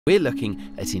We're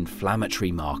looking at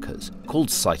inflammatory markers called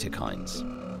cytokines.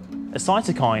 A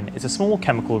cytokine is a small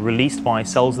chemical released by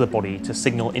cells of the body to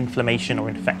signal inflammation or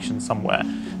infection somewhere.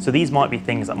 So these might be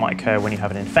things that might occur when you have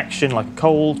an infection, like a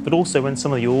cold, but also when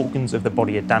some of the organs of the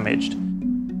body are damaged.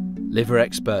 Liver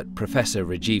expert Professor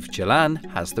Rajiv Jalan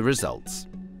has the results.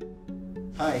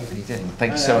 Hi. How are you doing?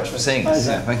 Thank you so much for seeing us.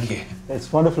 Yeah, thank you.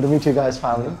 It's wonderful to meet you guys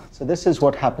finally. So this is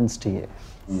what happens to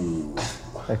you.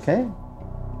 Okay?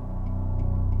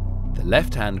 The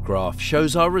left-hand graph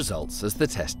shows our results as the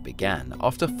test began,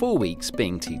 after 4 weeks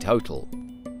being teetotal.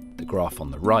 The graph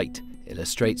on the right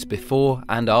illustrates before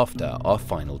and after our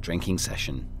final drinking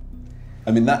session.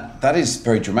 I mean, that is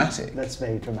very dramatic. That's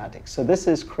very dramatic. So this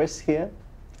is Chris here.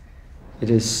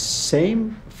 It is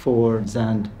same for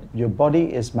Xand. Your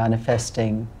body is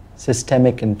manifesting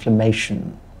systemic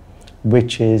inflammation,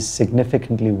 which is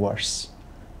significantly worse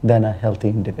than a healthy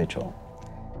individual.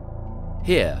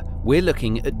 Here, we're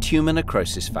looking at tumor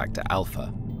necrosis factor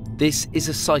alpha. This is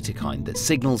a cytokine that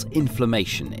signals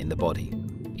inflammation in the body.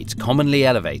 It's commonly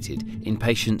elevated in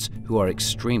patients who are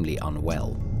extremely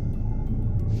unwell.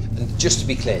 And just to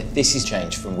be clear, this is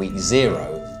changed from week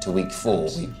 0 to week 4.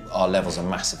 Our levels are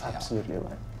massively up. Absolutely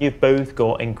right. You've both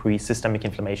got increased systemic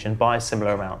inflammation by a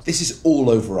similar amount. This is all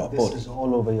over our body. This is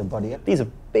all over your body. These are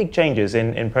big changes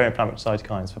in pro-inflammatory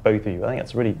cytokines for both of you. I think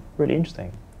that's really, really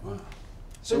interesting. Wow.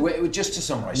 So just to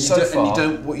summarise,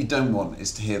 what you don't want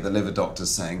is to hear the liver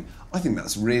doctors saying, I think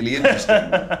that's really interesting,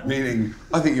 meaning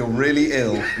I think you're really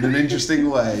ill in an interesting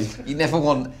way. You never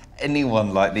want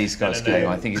anyone like these guys going,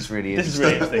 I think it's really This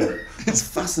interesting. is really interesting. It's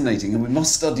fascinating and we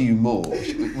must study you more.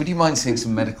 Would you mind seeing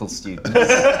some medical students?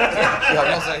 Yeah, I'm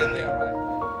not saying anything, all right.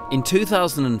 In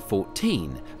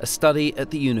 2014, a study at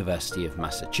the University of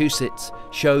Massachusetts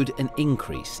showed an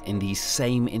increase in these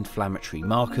same inflammatory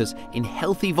markers in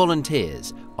healthy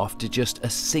volunteers after just a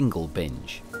single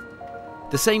binge.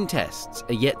 The same tests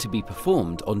are yet to be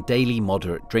performed on daily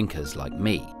moderate drinkers like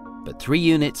me, but 3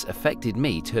 units affected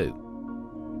me too.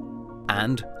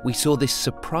 And we saw this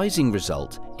surprising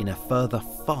result in a further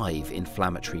 5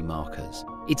 inflammatory markers.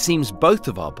 It seems both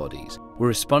of our bodies were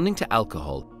responding to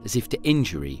alcohol as if to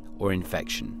injury or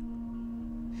infection.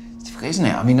 It's difficult, isn't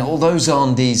it? I mean, although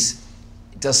Xand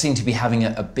does seem to be having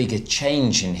a bigger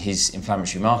change in his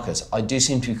inflammatory markers, I do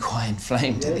seem to be quite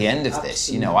inflamed at the end of this.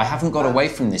 You know, I haven't got away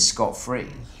from this scot-free.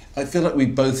 I feel like we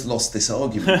both lost this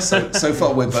argument. So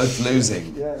far we're both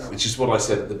losing, which is what I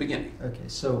said at the beginning. Okay,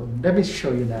 so let me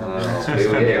show you now.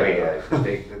 Here we go.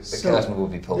 The curtain will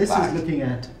be pulled back. This is looking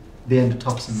at the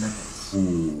endotoxin levels.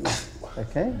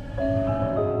 Okay.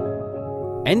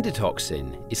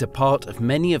 Endotoxin is a part of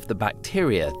many of the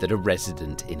bacteria that are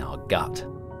resident in our gut.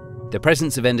 The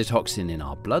presence of endotoxin in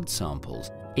our blood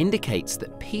samples indicates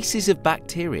that pieces of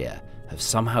bacteria have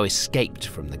somehow escaped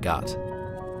from the gut.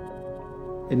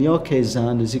 In your case,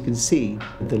 Xand, as you can see,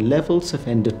 the levels of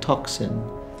endotoxin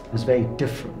is very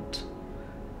different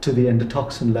to the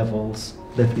endotoxin levels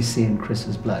that we see in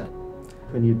Chris's blood.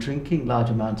 When you're drinking large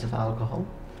amounts of alcohol,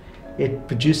 it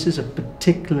produces a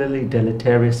particularly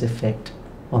deleterious effect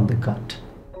on the gut.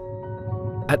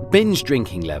 At binge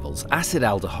drinking levels,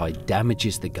 acetaldehyde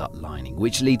damages the gut lining,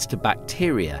 which leads to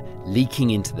bacteria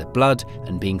leaking into the blood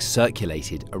and being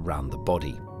circulated around the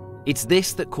body. It's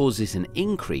this that causes an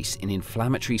increase in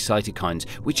inflammatory cytokines,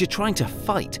 which are trying to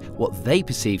fight what they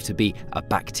perceive to be a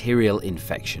bacterial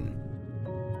infection.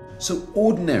 So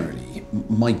ordinarily,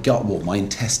 my gut wall, my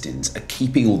intestines, are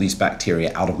keeping all these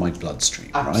bacteria out of my bloodstream,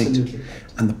 Absolutely. right?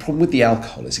 And the problem with the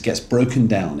alcohol is it gets broken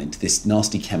down into this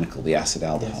nasty chemical, the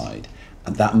acetaldehyde,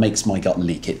 and that makes my gut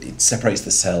leak. It separates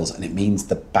the cells, and it means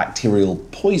the bacterial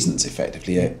poisons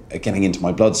effectively are getting into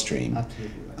my bloodstream. Absolutely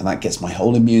right. And that gets my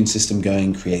whole immune system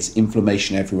going, creates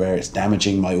inflammation everywhere, it's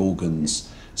damaging my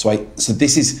organs. So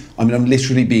this is, I mean, I'm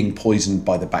literally being poisoned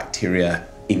by the bacteria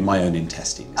in my own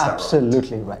intestine. Is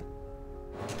Absolutely that right?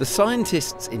 right. The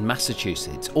scientists in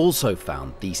Massachusetts also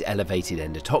found these elevated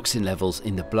endotoxin levels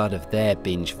in the blood of their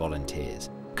binge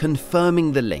volunteers,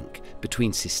 confirming the link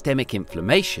between systemic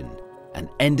inflammation and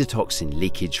endotoxin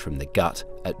leakage from the gut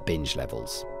at binge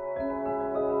levels.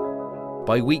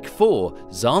 By week 4,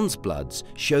 Xand's bloods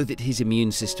show that his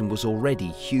immune system was already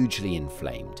hugely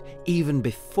inflamed, even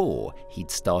before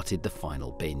he'd started the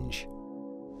final binge.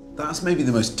 That's maybe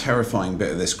the most terrifying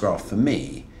bit of this graph for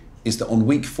me, is that on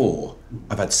week 4,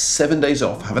 I've had 7 days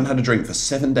off, haven't had a drink for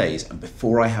 7 days, and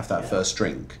before I have that first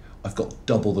drink, I've got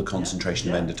double the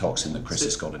concentration of endotoxin that Chris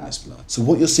has got in his blood. So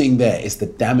what you're seeing there is the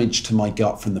damage to my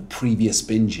gut from the previous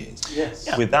binges.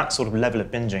 Yes. With that sort of level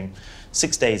of binging,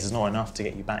 6 days is not enough to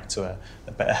get you back to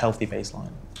a healthy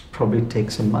baseline. Probably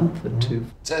takes a month or two.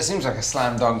 So it seems like a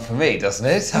slam dunk for me, doesn't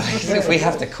it? If we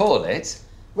have to call it.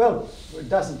 Well, it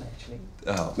doesn't actually.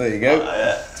 Oh, there you go.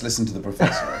 Let's listen to the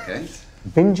professor, okay?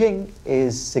 Binging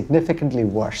is significantly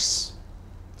worse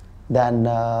than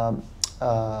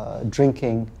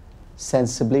drinking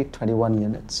sensibly 21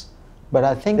 units. But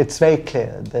I think it's very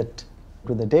clear that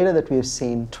with the data that we have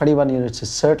seen, 21 units is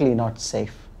certainly not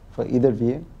safe for either of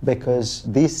you, because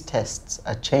these tests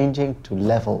are changing to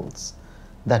levels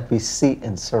that we see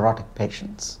in cirrhotic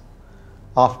patients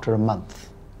after a month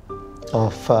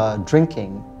of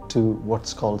drinking to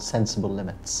what's called sensible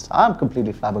limits. I'm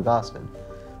completely flabbergasted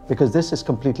because this is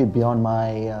completely beyond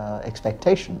my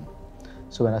expectation.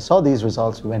 So when I saw these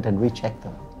results, we went and rechecked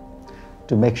them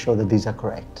to make sure that these are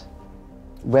correct.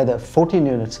 Whether 14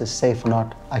 units is safe or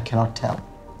not, I cannot tell.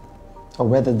 Or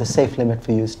whether the safe limit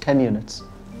for you is 10 units,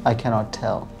 I cannot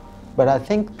tell. But I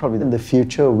think probably in the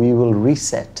future we will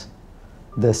reset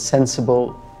the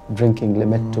sensible drinking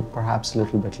limit to perhaps a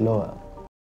little bit lower.